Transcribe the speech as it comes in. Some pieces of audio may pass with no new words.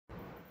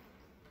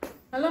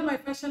Hello my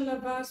fashion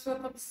lovers,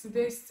 welcome to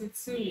today's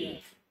tutorial.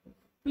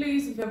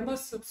 Please, if you have not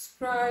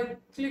subscribed,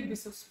 click the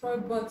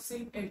subscribe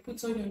button and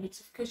put on your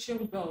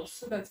notification bell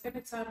so that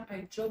anytime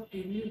I drop a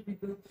new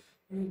video,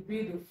 you'll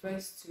be the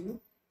first to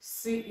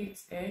see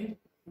it and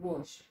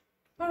watch.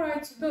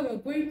 Alright, today we're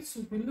going to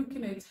be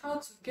looking at how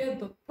to get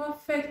the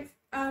perfect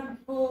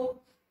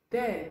armhole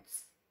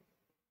depth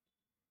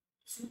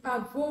to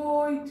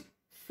avoid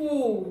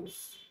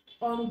folds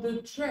on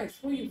the dress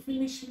when you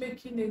finish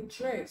making a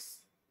dress.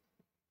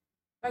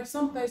 Like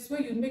sometimes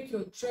when you make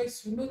your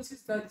dress, you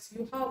notice that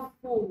you have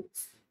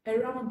folds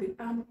around the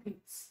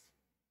armpits.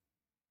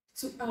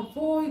 To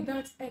avoid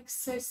that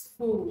excess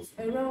folds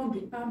around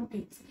the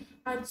armpits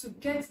and to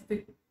get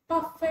the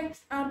perfect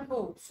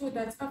armhole so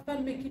that after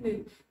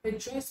making a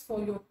dress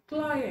for your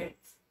client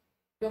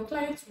will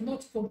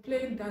not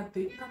complain that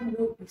the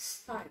armhole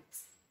is tight.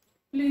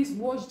 Please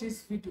watch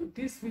this video.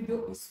 This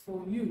video is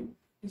for you.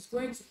 It's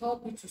going to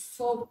help you to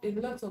solve a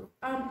lot of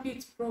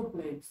armpit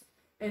problems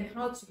and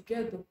how to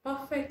get the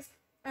perfect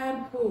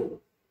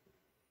armhole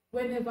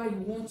whenever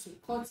you want to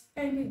cut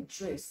any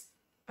dress,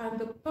 and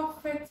the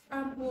perfect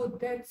armhole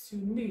depth you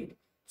need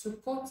to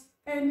cut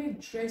any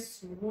dress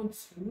you want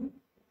to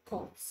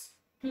cut.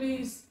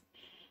 Please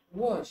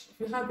watch.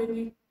 If you have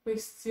any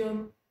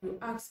question, you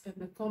ask in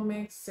the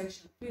comment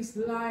section. Please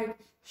like,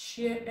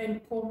 share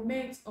and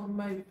comment on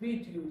my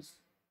videos.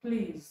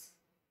 Please,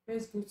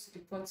 let's go to the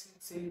cutting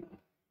table.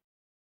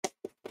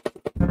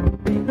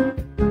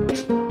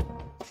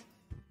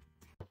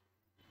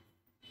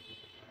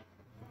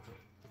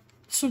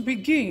 To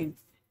begin,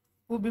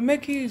 we'll be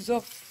making use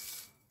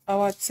of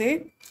our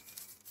tape,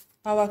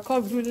 our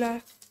curve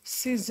ruler,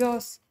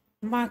 scissors,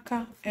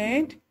 marker,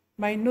 and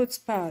my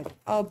notepad.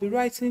 I'll be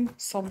writing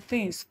some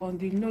things on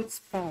the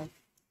notepad.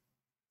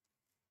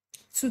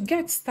 To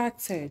get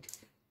started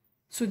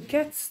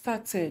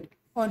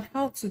on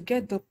how to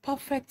get the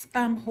perfect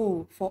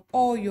armhole for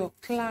all your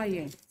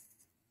clients,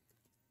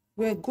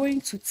 we're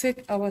going to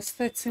take our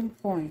starting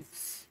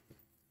points.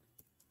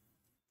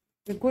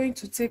 We're going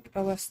to take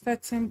our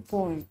starting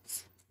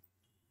point.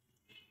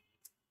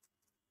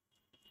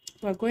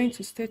 We're going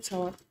to state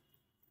our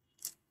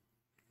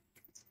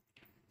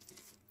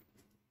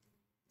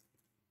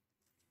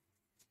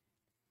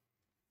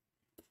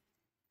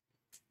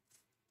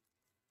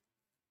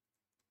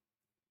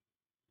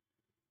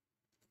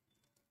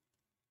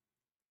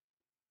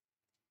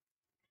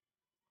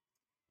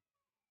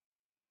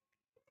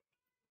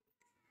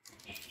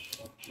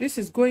this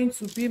is going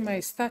to be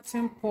my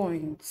starting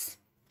point.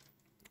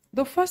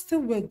 The first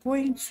thing we're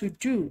going to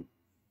do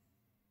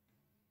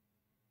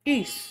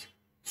is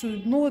to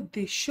know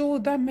the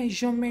shoulder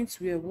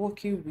measurements we are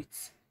working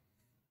with.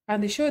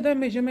 And the shoulder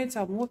measurement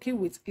I'm working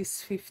with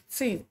is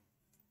 15.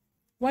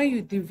 When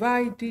you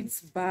divide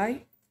it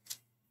by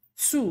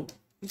 2,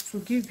 it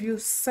will give you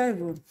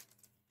 7.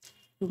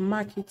 You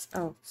mark it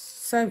out,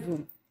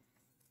 7.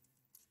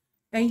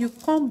 And you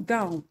come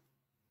down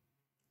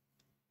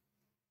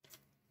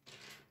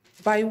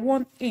by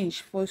 1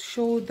 inch for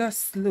shoulder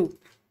slope.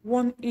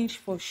 1 inch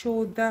for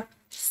shoulder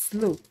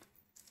slope.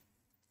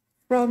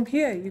 From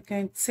here, you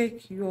can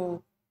take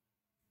your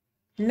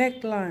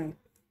neckline.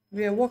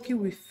 We are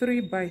working with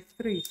 3 by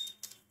 3.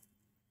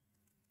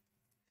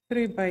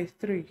 3 by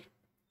 3.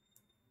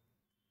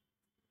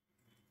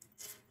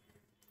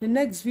 The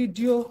next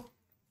video,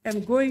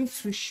 I'm going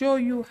to show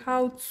you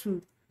how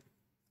to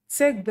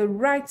take the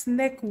right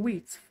neck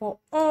width for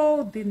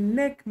all the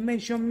neck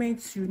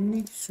measurements you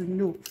need to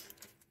know.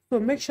 So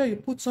make sure you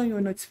put on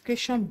your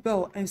notification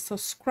bell and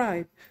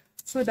subscribe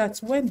so that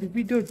when the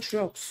video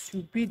drops,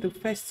 you'll be the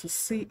first to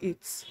see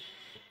it.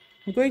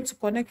 I'm going to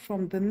connect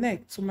from the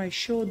neck to my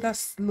shoulder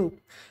slope.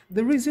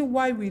 The reason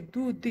why we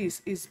do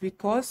this is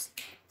because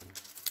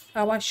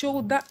our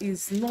shoulder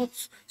is not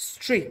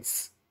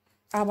straight.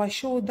 Our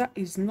shoulder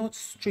is not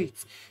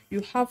straight.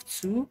 You have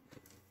to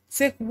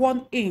take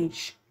 1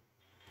 inch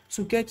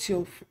to get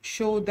your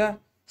shoulder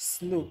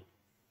slope.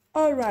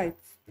 All right,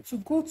 to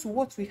go to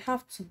what we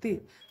have today,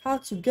 how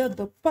to get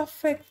the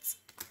perfect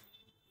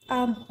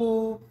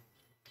armhole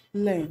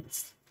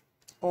length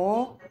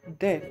or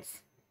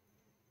depth.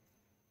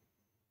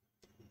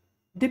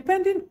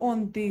 Depending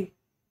on the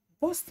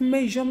bust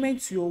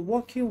measurements you're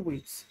working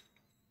with,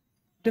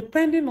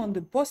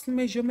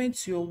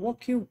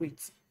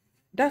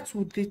 that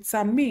will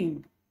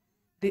determine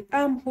the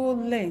armhole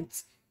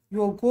length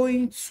you're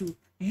going to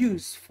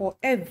use for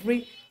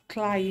every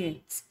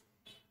client.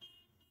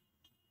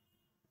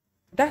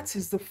 That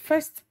is the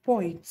first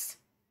point.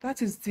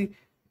 That is the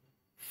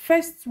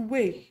first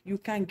way you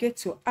can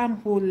get your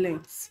armhole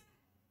length.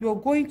 You're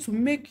going to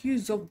make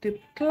use of the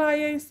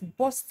client's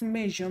bust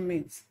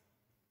measurement.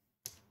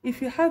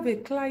 If you have a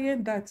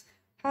client that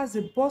has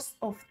a bust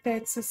of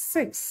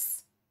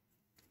 36,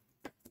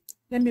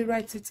 let me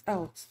write it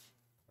out.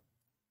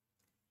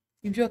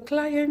 If your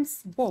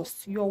client's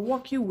bust you're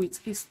working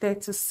with is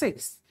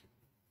 36,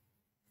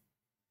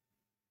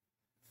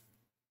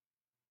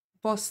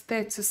 bust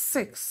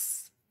 36,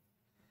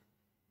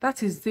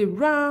 that is the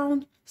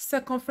round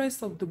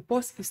circumference of the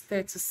bust is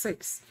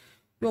 36.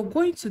 You're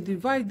going to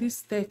divide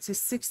this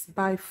 36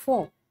 by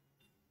 4.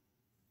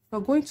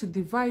 You're going to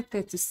divide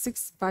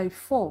 36 by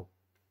 4.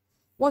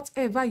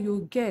 Whatever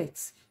you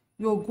get,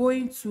 you're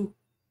going to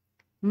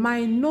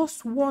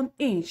minus 1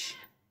 inch.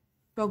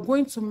 You're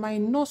going to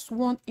minus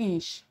 1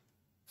 inch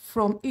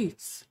from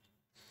it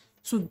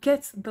to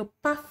get the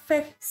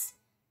perfect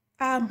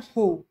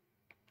armhole.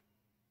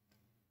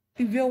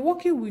 If you're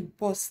working with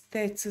bust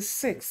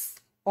 36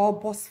 or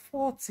bust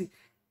 40,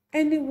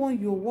 anyone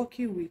you're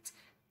working with,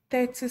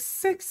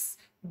 36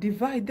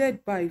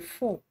 divided by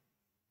 4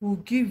 will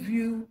give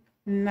you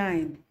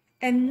 9.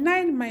 And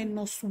 9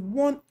 minus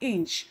 1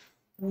 inch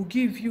will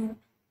give you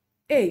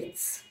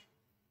 8.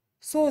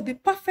 So the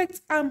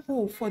perfect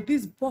armhole for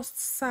this bust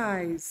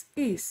size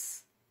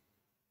is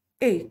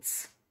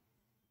 8.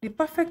 The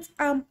perfect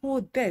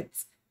armhole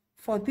depth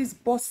for this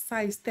bust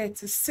size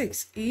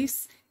 36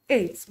 is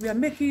 8. We are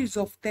making use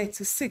of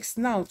 36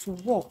 now to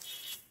work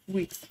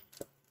with.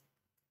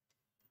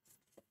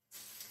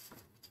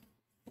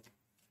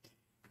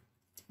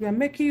 We are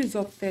making use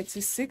of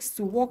 36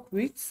 to work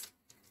with.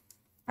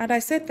 And I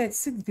said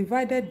 36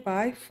 divided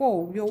by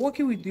 4. We are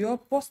working with the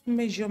bust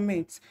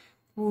measurement.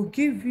 Will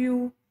give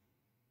you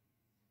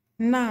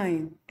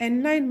 9.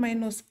 And 9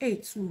 minus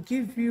 8 will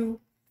give you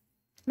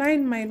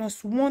 9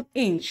 minus 1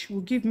 inch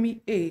will give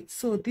me 8.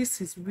 So this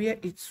is where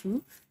it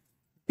will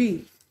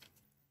be.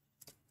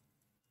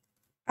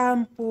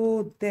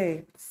 Armhole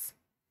depth.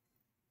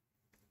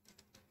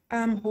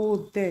 Armhole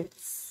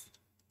depth.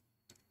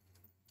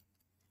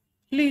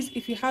 Please,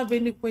 if you have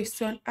any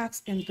question,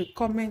 ask in the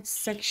comment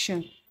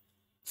section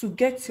to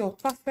get your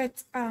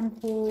perfect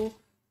armhole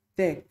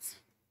depth.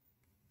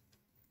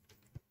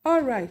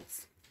 All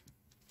right.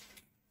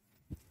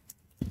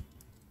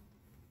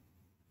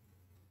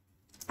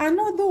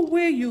 Another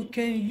way you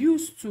can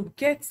use to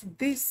get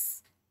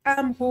this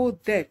armhole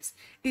depth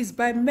is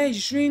by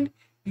measuring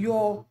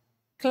your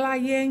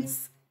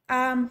client's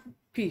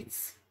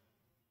armpit.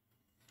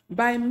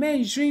 By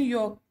measuring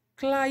your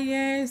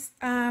client's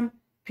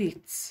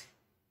armpit.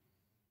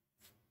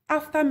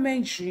 After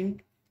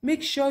measuring,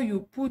 make sure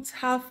you put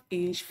 ½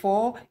 inch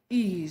for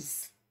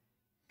ease.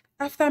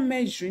 After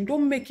measuring,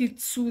 don't make it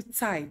too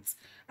tight.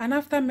 And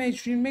after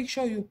measuring, make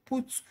sure you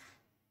put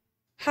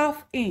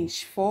 ½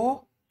 inch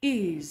for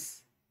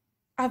ease.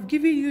 I've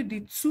given you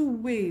the 2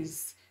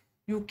 ways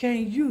you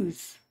can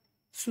use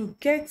to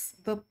get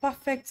the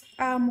perfect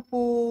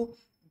armhole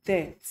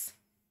depth.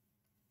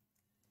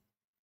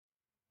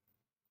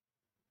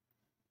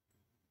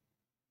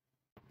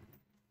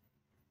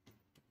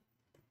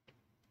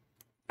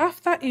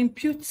 After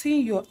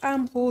imputing your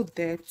armhole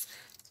depth,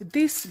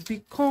 this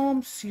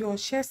becomes your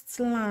chest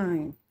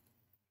line.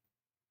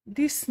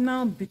 This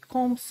now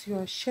becomes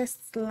your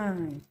chest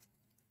line.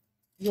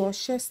 Your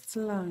chest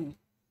line.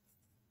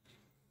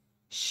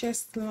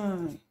 Chest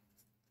line.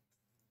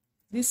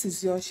 This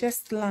is your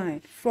chest line.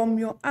 From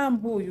your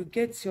armhole, you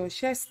get your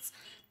chest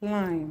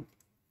line.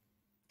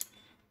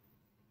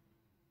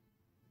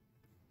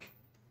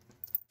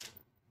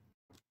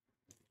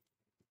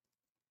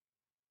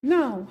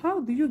 Now,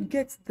 how do you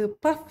get the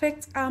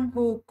perfect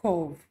armhole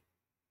curve?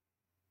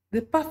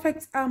 The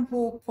perfect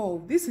armhole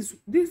curve.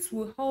 This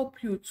will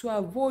help you to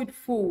avoid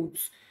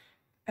folds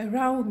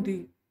around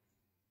the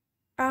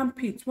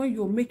armpit when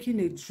you're making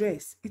a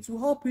dress. It will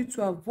help you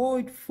to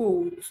avoid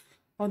folds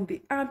on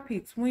the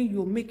armpit when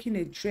you're making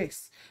a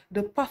dress.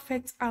 The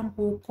perfect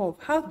armhole curve.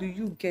 How do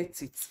you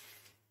get it?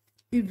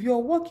 If you're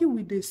working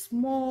with a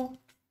small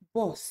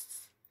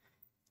bust,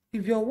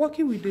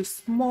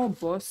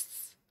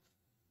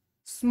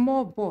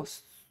 small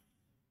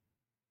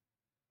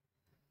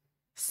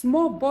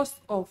bust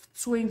of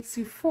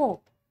 24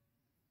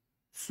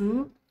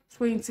 to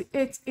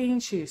 28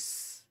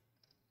 inches.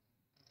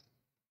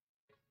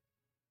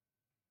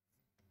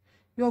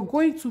 You're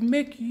going to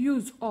make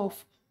use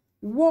of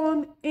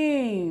 1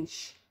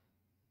 inch.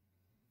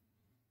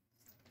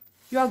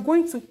 You are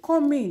going to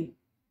come in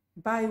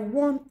by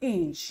 1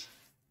 inch.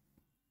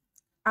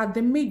 At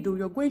the middle,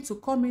 you're going to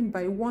come in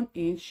by 1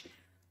 inch.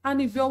 And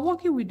if you're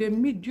working with a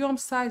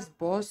medium-sized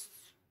bust,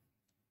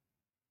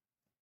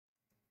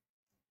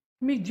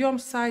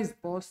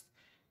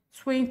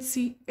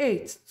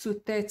 28 to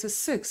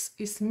 36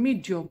 is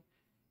medium.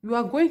 You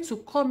are going to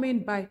come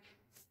in by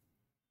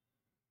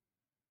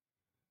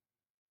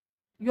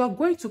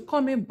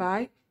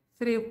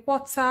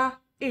 3/4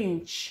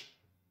 inch.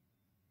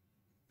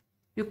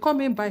 You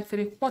come in by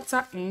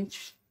 3/4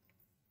 inch.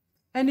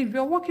 And if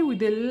you're working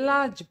with a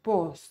large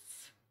bust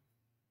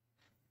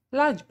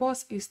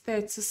is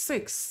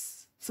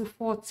 36 to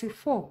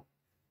 44.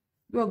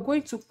 You are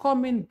going to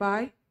come in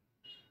by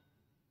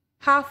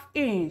 ½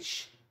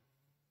 inch.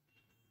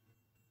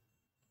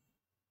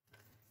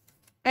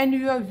 And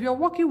if you're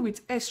working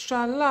with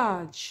extra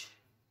large,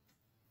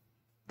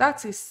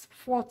 that is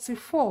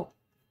 44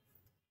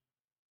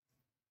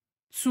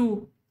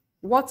 to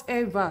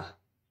whatever,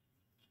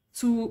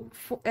 to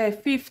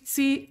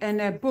 50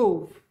 and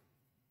above.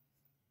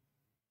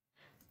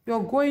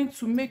 You're going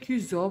to make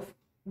use of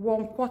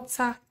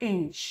 1/4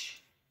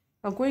 inch.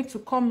 You're going to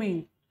come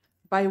in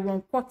by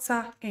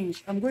 1/4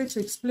 inch. I'm going to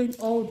explain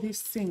all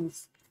these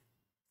things.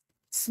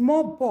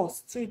 Small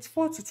bust,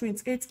 24 to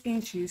 28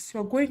 inches,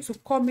 you're going to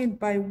come in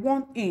by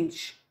 1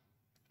 inch.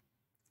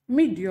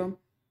 Medium,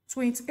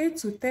 28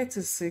 to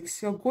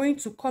 36, you're going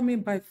to come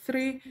in by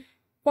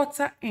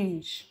 3/4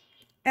 inch.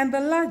 And the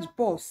large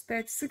bust,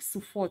 36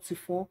 to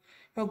 44,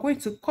 you're going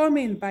to come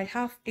in by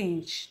 1/2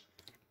 inch.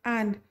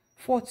 And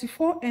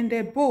 44 and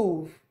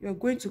above, you're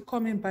going to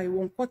come in by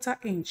 1/4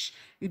 inch.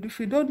 If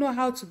you don't know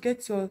how to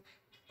get your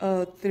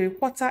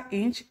 3/4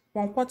 inch,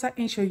 1/4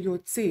 inch on your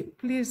tape,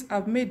 please,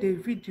 I've made a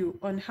video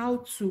on how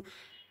to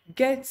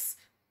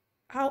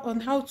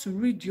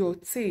read your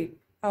tape.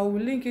 I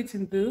will link it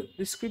in the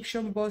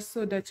description box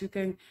so that you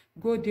can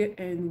go there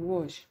and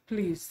watch,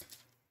 please.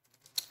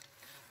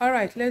 All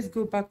right, let's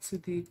go back to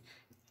the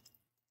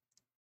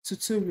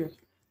tutorial.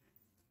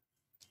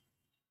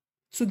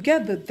 To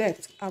get the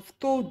depth, I've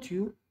told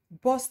you,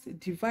 bust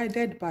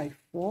divided by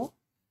 4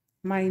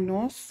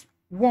 minus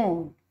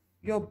 1.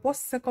 Your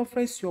bust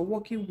circumference you're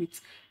working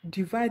with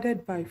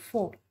divided by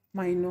 4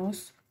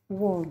 minus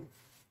 1.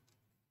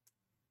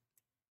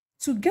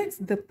 To get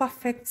the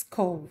perfect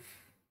curve,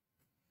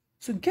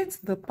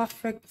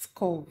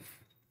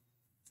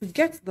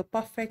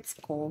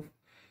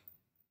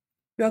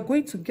 you are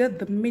going to get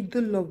the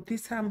middle of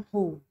this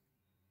armhole.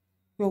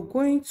 You're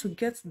going to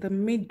get the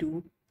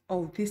middle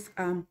of this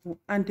armhole,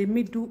 and the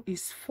middle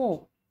is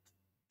 4.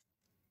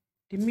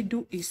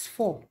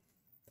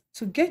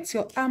 To get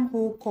your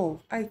armhole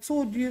curve, I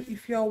told you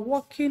if you are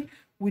working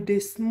with a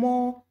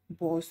small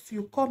bust,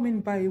 you come in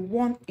by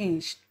 1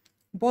 inch.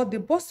 But the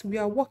bust we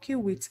are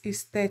working with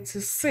is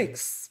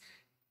 36.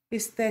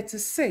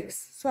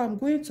 So I'm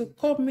going to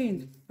come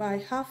in by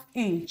 1/2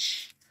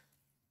 inch.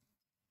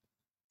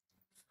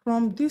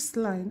 From this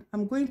line,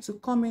 I'm going to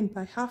come in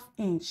by 1/2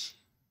 inch.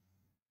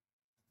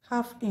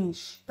 1/2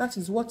 inch. That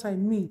is what I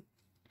mean.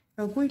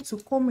 You're going to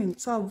come in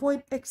to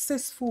avoid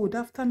excess fold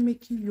after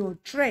making your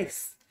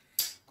dress.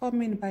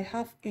 Come in by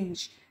 1/2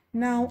 inch.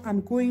 Now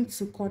I'm going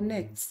to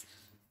connect.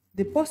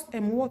 The bust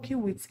I'm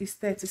working with is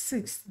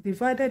 36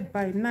 divided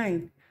by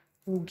 9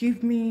 will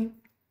give me,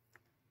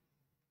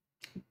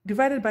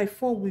 divided by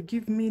 4 will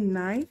give me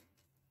 9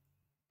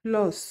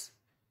 plus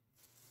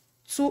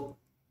 2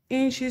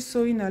 inches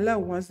sewing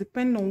allowance,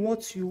 depending on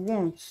what you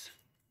want.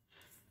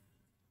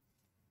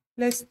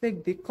 Let's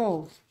take the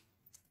curve.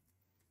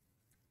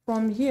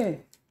 From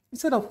here,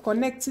 instead of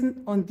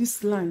connecting on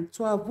this line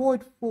to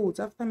avoid folds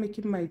after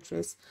making my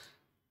dress,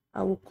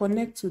 I will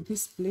connect to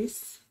this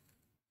place.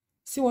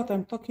 See what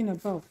I'm talking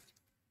about?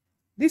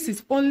 This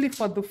is only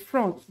for the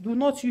front. Do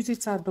not use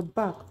it at the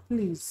back,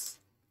 please.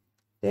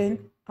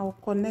 Then I'll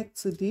connect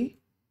to the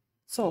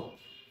top.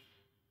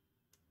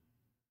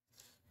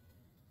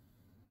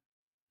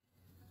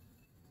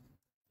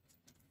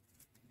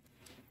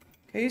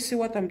 Can you see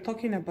what I'm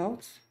talking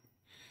about?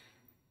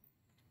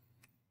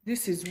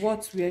 This is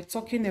what we are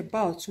talking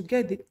about to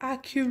get the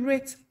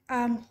accurate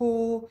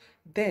armhole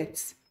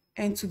depth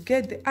and to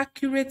get the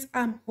accurate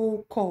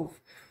armhole curve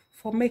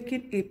for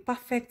making a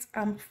perfect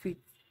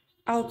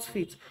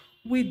outfit.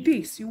 With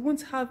this, you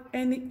won't have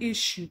any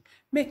issue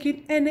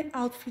making any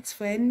outfits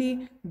for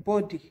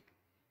anybody.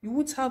 You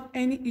won't have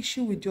any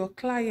issue with your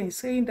client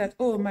saying that,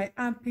 oh, my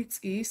armpit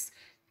is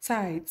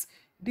tight.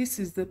 This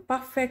is the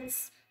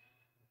perfect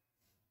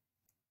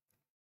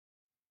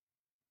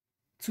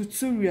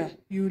tutorial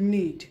you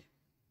need.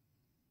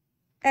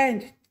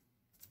 And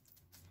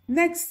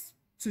next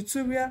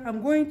tutorial,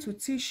 I'm going to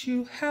teach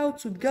you how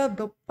to get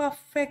the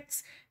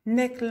perfect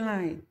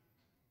neckline.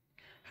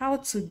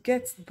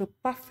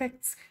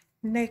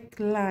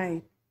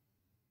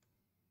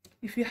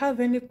 If you have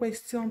any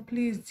question,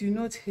 please do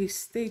not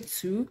hesitate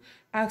to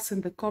ask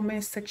in the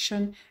comment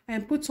section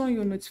and put on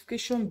your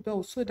notification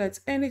bell so that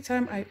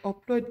anytime I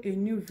upload a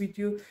new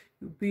video,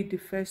 you'll be the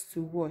first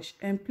to watch.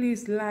 And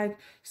please like,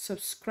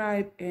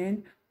 subscribe,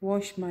 and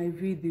watch my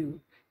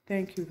video.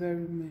 Thank you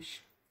very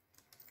much.